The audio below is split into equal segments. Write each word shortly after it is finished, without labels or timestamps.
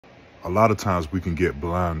A lot of times we can get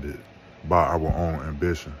blinded by our own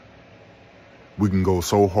ambition. We can go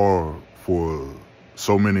so hard for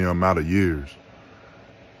so many amount of years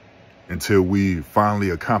until we finally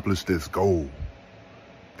accomplish this goal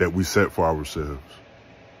that we set for ourselves.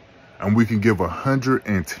 And we can give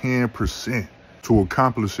 110% to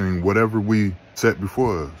accomplishing whatever we set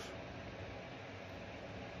before us.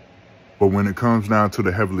 But when it comes down to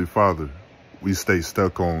the Heavenly Father, we stay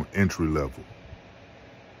stuck on entry level,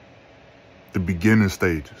 the beginning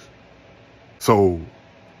stages. So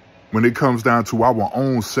when it comes down to our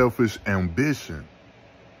own selfish ambition,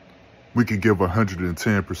 we could give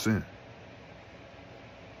 110%.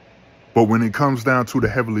 But when it comes down to the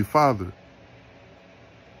Heavenly Father,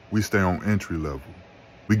 we stay on entry level.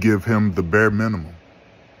 We give him the bare minimum.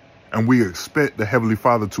 And we expect the Heavenly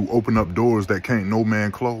Father to open up doors that can't no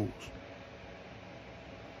man close.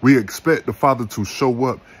 We expect the Father to show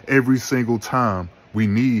up every single time we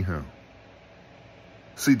need him.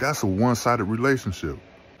 See, that's a one-sided relationship.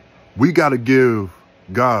 We got to give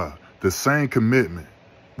God the same commitment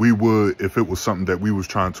we would if it was something that we was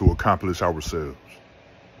trying to accomplish ourselves.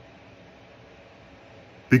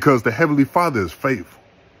 Because the Heavenly Father is faithful.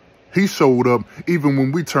 He showed up even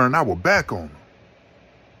when we turned our back on him.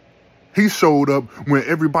 He showed up when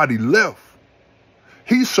everybody left.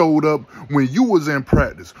 He showed up when you was in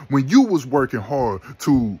practice, when you was working hard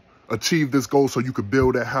to achieve this goal so you could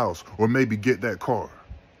build that house or maybe get that car.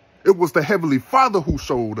 It was the Heavenly Father who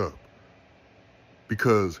showed up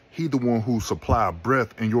because he the one who supplied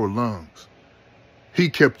breath in your lungs. He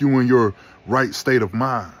kept you in your right state of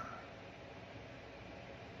mind.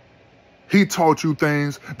 He taught you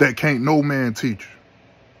things that can't no man teach you.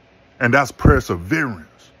 And that's perseverance.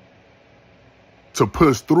 To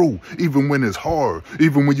push through, even when it's hard,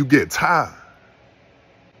 even when you get tired.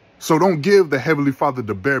 So don't give the Heavenly Father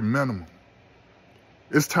the bare minimum.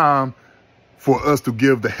 It's time for us to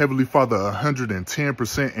give the Heavenly Father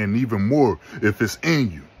 110% and even more if it's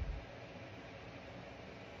in you.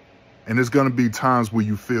 And there's going to be times where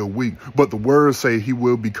you feel weak, but the words say he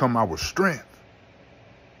will become our strength.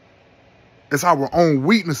 It's our own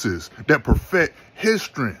weaknesses that perfect his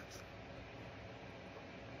strength.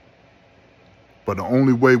 But the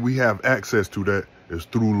only way we have access to that is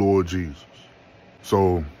through Lord Jesus.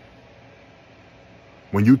 So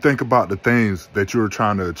when you think about the things that you're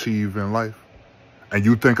trying to achieve in life, and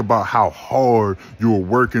you think about how hard you're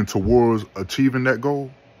working towards achieving that goal,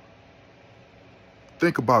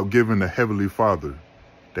 think about giving the Heavenly Father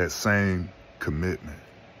that same commitment.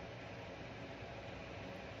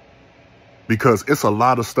 Because it's a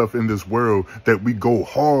lot of stuff in this world that we go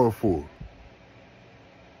hard for.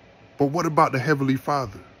 But what about the Heavenly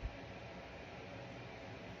Father?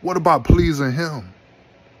 What about pleasing him?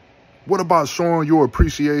 What about showing your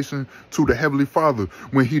appreciation to the Heavenly Father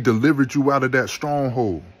when he delivered you out of that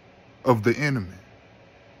stronghold of the enemy?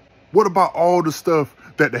 What about all the stuff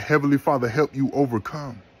that the Heavenly Father helped you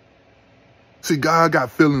overcome? See, God got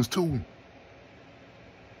feelings too.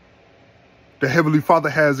 The Heavenly Father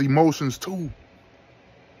has emotions too.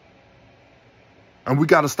 And we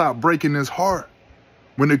got to stop breaking his heart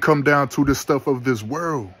when it come down to the stuff of this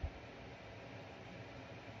world.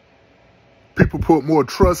 People put more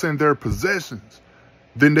trust in their possessions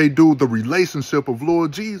than they do the relationship of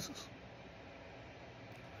Lord Jesus.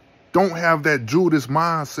 Don't have that Judas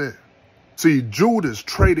mindset. See, Judas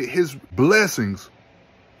traded his blessings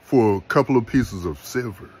for a couple of pieces of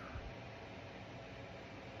silver.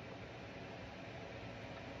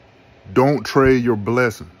 Don't trade your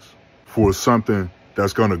blessings for something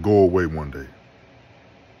that's going to go away one day.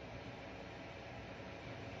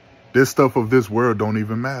 This stuff of this world don't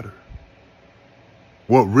even matter.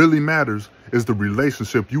 What really matters is the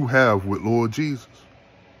relationship you have with Lord Jesus.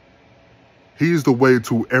 He's the way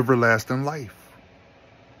to everlasting life.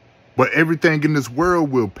 But everything in this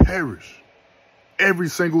world will perish. Every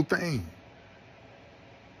single thing.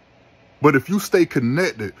 But if you stay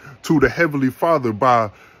connected to the Heavenly Father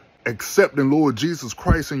by accepting Lord Jesus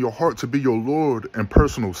Christ in your heart to be your Lord and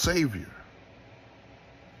personal Savior,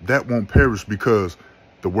 that won't perish, because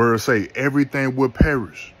the words say everything will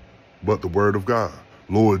perish but the word of God.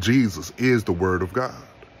 Lord Jesus is the word of God.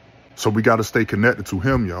 So we got to stay connected to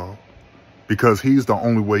him, y'all, because he's the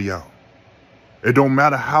only way out. It don't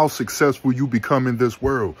matter how successful you become in this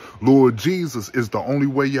world. Lord Jesus is the only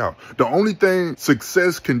way out. The only thing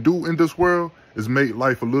success can do in this world is make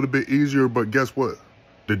life a little bit easier. But guess what?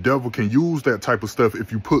 The devil can use that type of stuff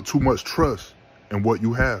if you put too much trust in what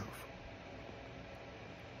you have.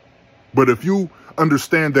 But if you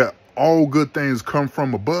understand that all good things come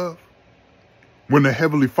from above, when the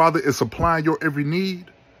Heavenly Father is supplying your every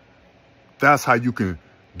need, that's how you can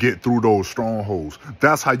get through those strongholds.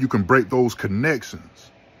 That's how you can break those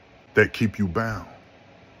connections that keep you bound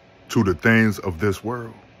to the things of this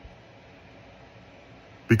world.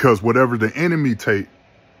 Because whatever the enemy take,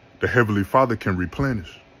 the Heavenly Father can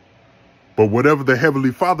replenish. But whatever the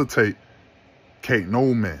Heavenly Father take, can't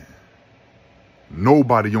no man,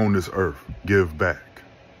 nobody on this earth give back.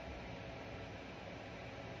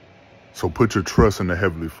 So put your trust in the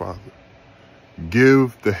Heavenly Father.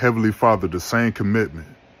 Give the Heavenly Father the same commitment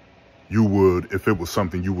you would if it was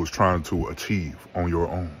something you was trying to achieve on your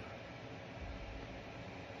own.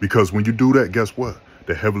 Because when you do that, guess what?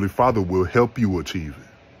 The Heavenly Father will help you achieve it.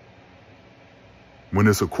 When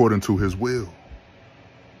it's according to His will.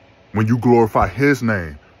 When you glorify His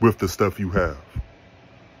name with the stuff you have.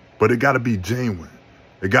 But it got to be genuine.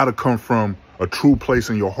 It got to come from a true place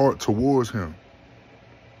in your heart towards Him.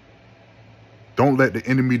 Don't let the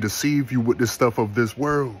enemy deceive you with this stuff of this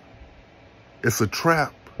world. It's a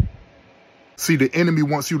trap. See, the enemy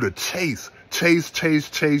wants you to chase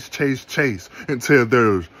until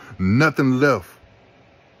there's nothing left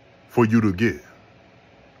for you to get.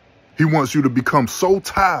 He wants you to become so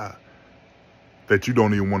tired that you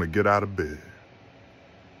don't even want to get out of bed.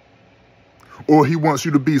 Or he wants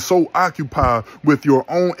you to be so occupied with your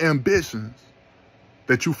own ambitions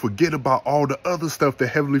that you forget about all the other stuff the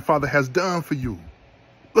Heavenly Father has done for you.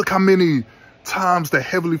 Look how many times the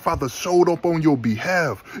Heavenly Father showed up on your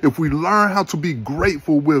behalf. If we learn how to be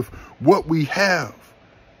grateful with what we have,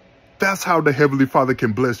 that's how the Heavenly Father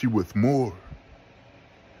can bless you with more.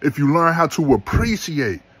 If you learn how to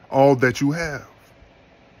appreciate all that you have.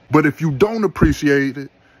 But if you don't appreciate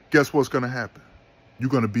it, guess what's going to happen? You're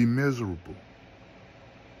going to be miserable.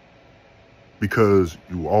 Because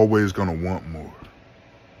you're always going to want more.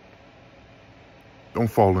 Don't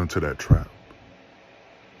fall into that trap.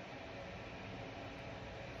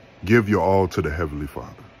 Give your all to the Heavenly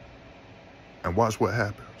Father. And watch what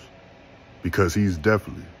happens. Because He's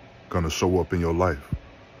definitely going to show up in your life.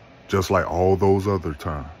 Just like all those other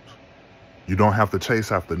times. You don't have to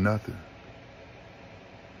chase after nothing.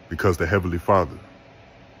 Because the Heavenly Father,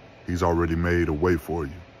 He's already made a way for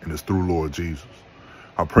you. And it's through Lord Jesus.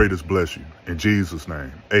 I pray this bless you. In Jesus'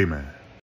 name, amen.